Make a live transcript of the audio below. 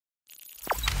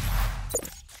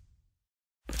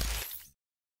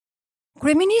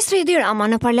Kryeministri Ilir Rama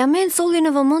në parlament solli në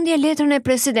vëmendje letrën e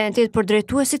Presidentit për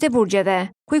drejtuesit e burgjeve,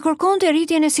 ku i kërkonte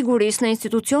rritjen e sigurisë në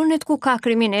institucionet ku ka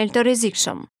kriminelë të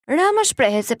rrezikshëm. Rama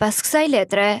shprehet se pas kësaj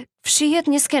letre fshihet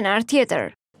një skenar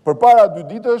tjetër. Përpara 2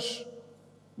 ditësh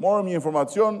morëm një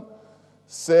informacion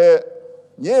se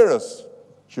njerëz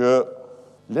që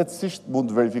lehtësisht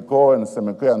mund të verifikohen se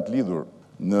me kë janë të lidhur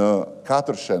në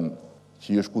katërshen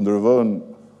që i është kundërvënë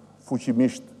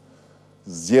fuqimisht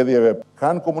zgjedhjeve,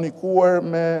 kanë komunikuar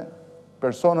me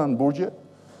persona në burgje,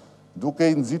 duke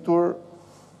i nxitur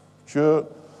që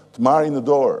të marrin në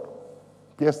dorë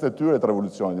pjesët e tyre të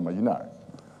revolucionit imagjinar.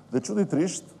 Dhe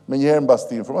çuditërisht, menjëherë mbas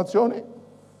këtij informacioni,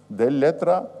 del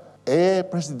letra e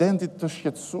Presidentit të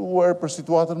shqetësuar për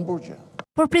situatën në burgje.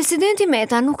 Por Presidenti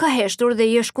Meta nuk ka heshtur dhe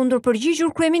i është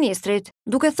kundërpërgjigjur Kryeministrit,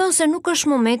 duke thënë se nuk është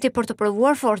momenti për të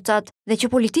provuar forcat dhe që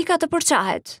politika të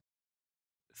përçahet.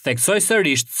 Theksoi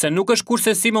sërish se nuk është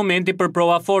kurse momenti për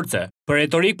prova force, për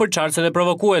retorik përçarëse dhe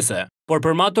provokuese, por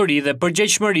për maturi dhe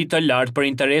përgjegjshmëri të lartë për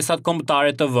interesat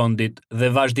kombëtare të vendit dhe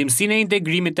vazhdimsinë e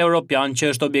integrimit evropian që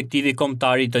është objektivi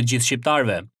kombëtar i të gjithë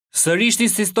shqiptarëve. Sërish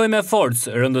insistoi me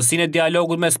forcë rëndësinë e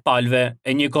dialogut mes palëve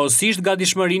e njëkohësisht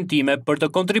gatishmërinë time për të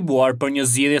kontribuar për një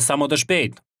zgjidhje sa më të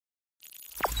shpejtë.